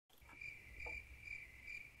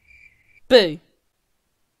Boo!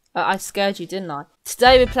 I scared you, didn't I?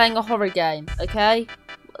 Today we're playing a horror game, okay?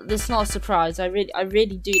 This is not a surprise. I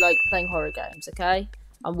really do like playing horror games, okay?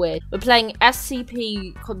 I'm weird. We're playing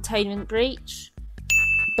SCP Containment Breach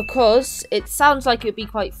because it sounds like it'd be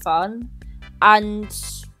quite fun, and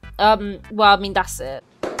well, I mean that's it.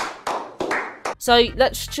 So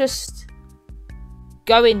let's just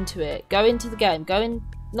go into it. Go into the game.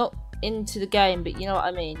 Not into the game, but you know what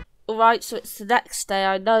I mean. Alright, so it's the next day.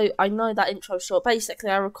 I know that intro's short. Basically,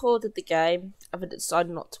 I recorded the game, and it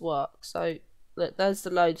decided not to work. So, look, there's the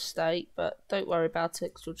load state, but don't worry about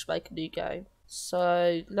it, because we'll just make a new game.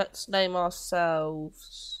 So, let's name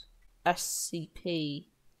ourselves SCP.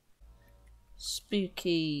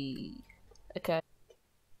 Spooky. Okay.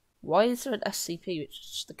 Why is there an SCP, which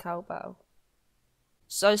is just a cowbell?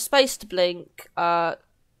 So, space to blink,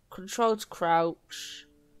 control to crouch,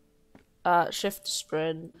 shift to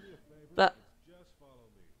sprint. But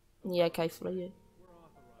yeah, okay, follow you.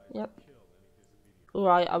 Yep.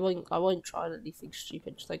 Alright, I won't try anything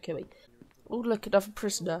stupid, just don't kill me. Oh look, another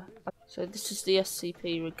prisoner. So this is the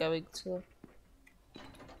SCP we're going to.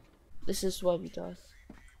 This is where we die.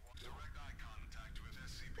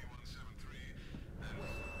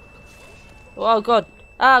 Oh god.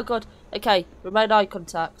 Ah god. Okay, remain eye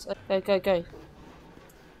contact. Go.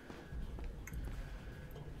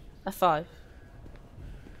 F5.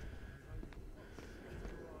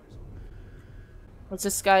 Let's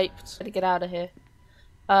escaped. Gotta get out of here.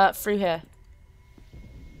 Through here.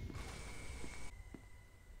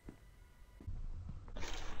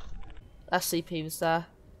 SCP was there.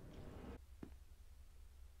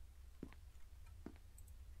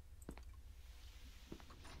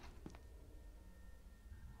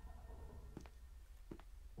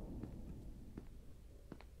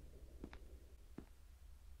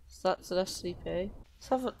 So that's an SCP.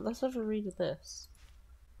 Let's have a read of this.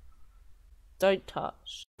 Don't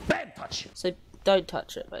touch. Bad touch. So don't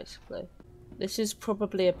touch it, basically. This is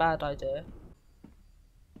probably a bad idea.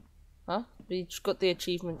 Huh? You just got the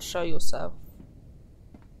achievement, show yourself.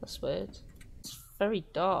 That's weird. It's very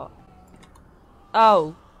dark.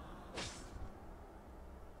 Oh.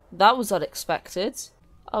 That was unexpected.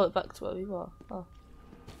 Oh, we're back to where we were. Oh.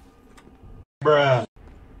 Bruh.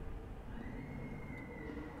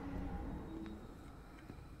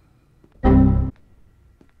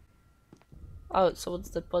 Oh, it's someone's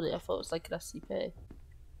dead body. I thought it was like an SCP.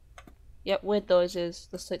 Yep, weird noises.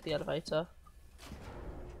 Let's take the elevator.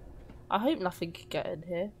 I hope nothing can get in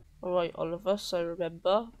here. Alright, Oliver, so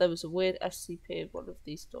remember, there was a weird SCP in one of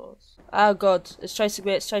these doors. Oh god, it's chasing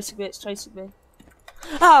me, it's chasing me.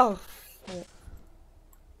 Oh!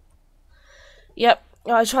 Yep,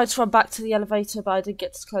 I tried to run back to the elevator, but I didn't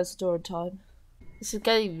get to close the door in time. This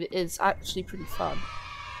game is actually pretty fun.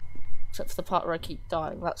 Except for the part where I keep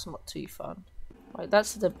dying, that's not too fun. Right,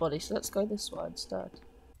 that's the dead body, so let's go this way instead.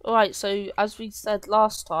 Alright, so as we said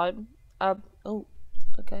last time, oh,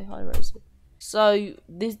 okay, hi Rosie. So,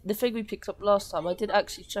 the thing we picked up last time, I did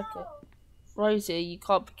actually check it. Rosie, you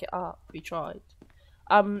can't pick it up, we tried.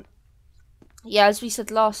 Yeah, as we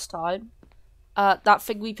said last time, that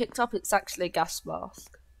thing we picked up, it's actually a gas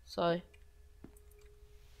mask. So,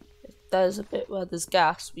 if there's a bit where there's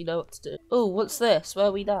gas, we know what to do. Oh, what's this? Where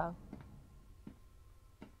are we now?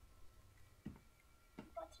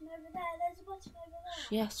 Over there. There's a button over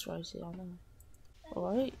there. Yes, Rosie, I know.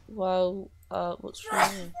 Alright, well, what's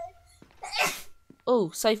wrong here? Oh,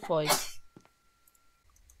 save point.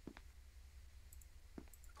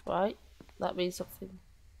 Right, that means something.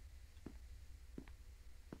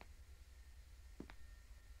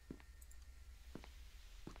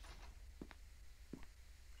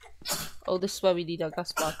 Oh, this is where we need our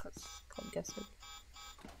gas markers, I'm guessing.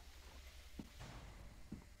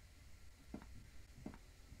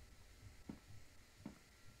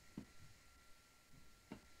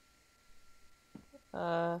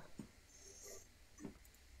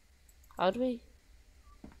 How do we?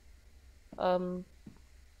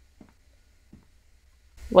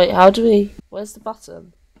 Wait, how do we? Where's the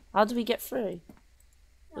button? How do we get through?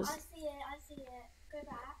 No, I see it. Go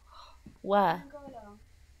back. Where? And go along.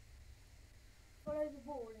 Follow the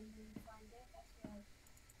ball and then you find it. That's right.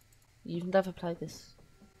 You've never played this.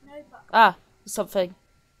 No, but Ah, something.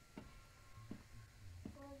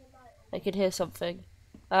 follow the light. I can hear something.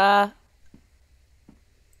 Okay, I'll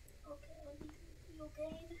leave your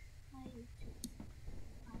game.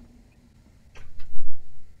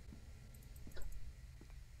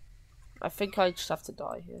 I think I just have to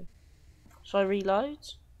die here. Shall I reload?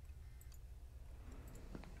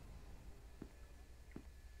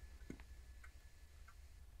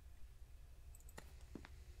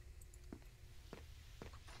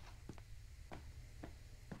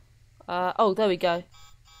 Oh, there we go.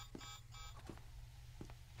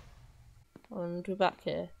 And we're back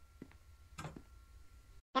here.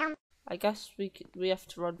 I guess we have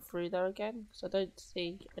to run through there again because I don't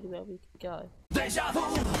see anywhere we can go. Deja vu,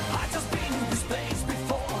 I just been in this place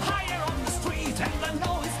before. Higher on the street, and I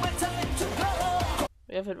know it's my time to go.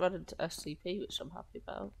 We haven't run into SCP, which I'm happy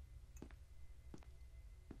about.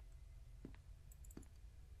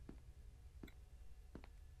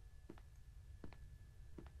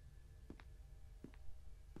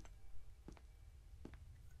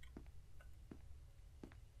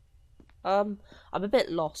 I'm a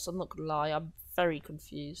bit lost, I'm not gonna lie. I'm very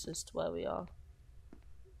confused as to where we are.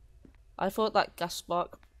 I thought that gas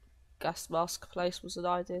mask place was an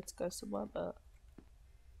idea to go somewhere, but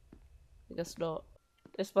I guess not.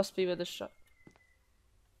 This must be where the shop.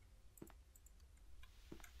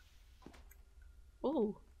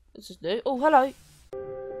 Ooh, this is new. Oh, hello.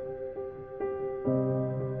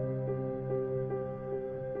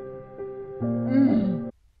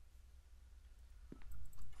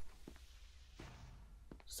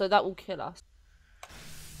 So that will kill us.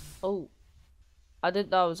 Oh, I didn't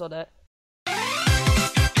know I was on it.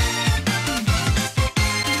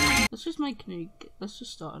 Let's just make a new. Let's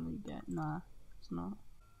just start a new game. Nah, it's not.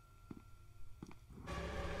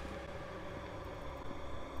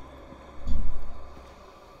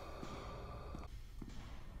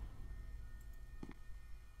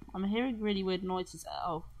 I'm hearing really weird noises.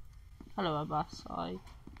 Oh, hello, Abbas. Hi.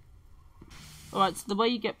 Alright, so the way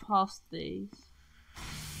you get past these.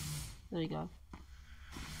 There we go.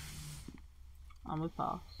 And we're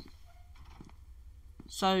past.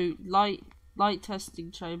 So, light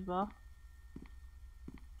testing chamber.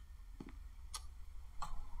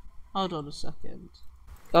 Hold on a second.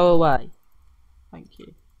 Go away. Thank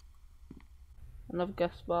you. Another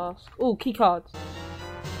gas mask. Oh, key cards.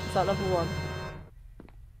 Is that level 1?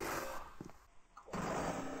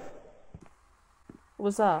 What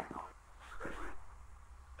was that?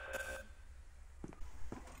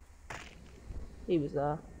 He was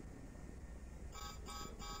there.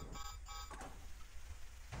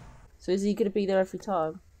 So is he gonna be there every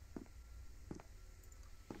time?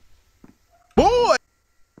 Boy!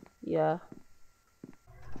 Yeah.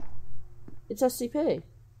 It's SCP.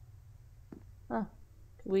 Ah,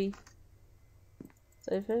 can we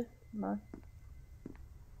save here? No.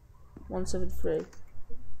 173.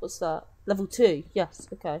 What's that? Level 2. Yes.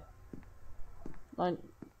 Okay. 9.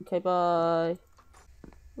 Okay. Bye.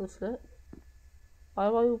 What's it? Why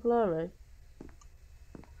am I all blurry?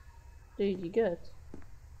 Dude, you good?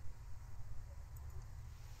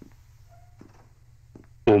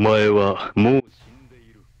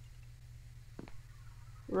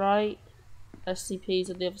 Right. SCP's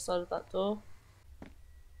on the other side of that door.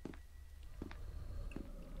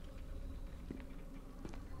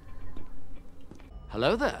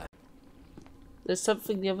 Hello there. There's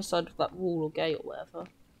something the other side of that wall or gate or whatever.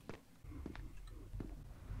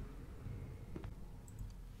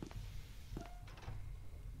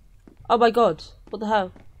 Oh my god, what the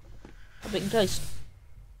hell? I'm being chased.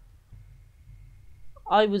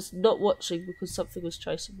 I was not watching because something was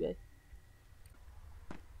chasing me.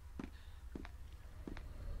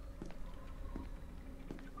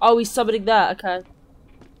 Oh, he's summoning that, okay.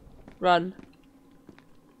 Run.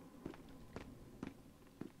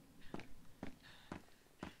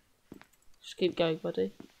 Just keep going,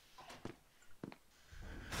 buddy.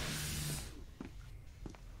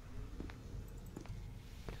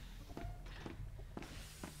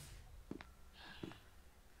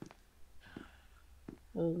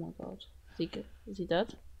 Oh my god. Is he good? Is he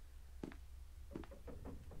dead?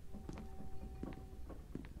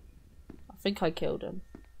 I think I killed him.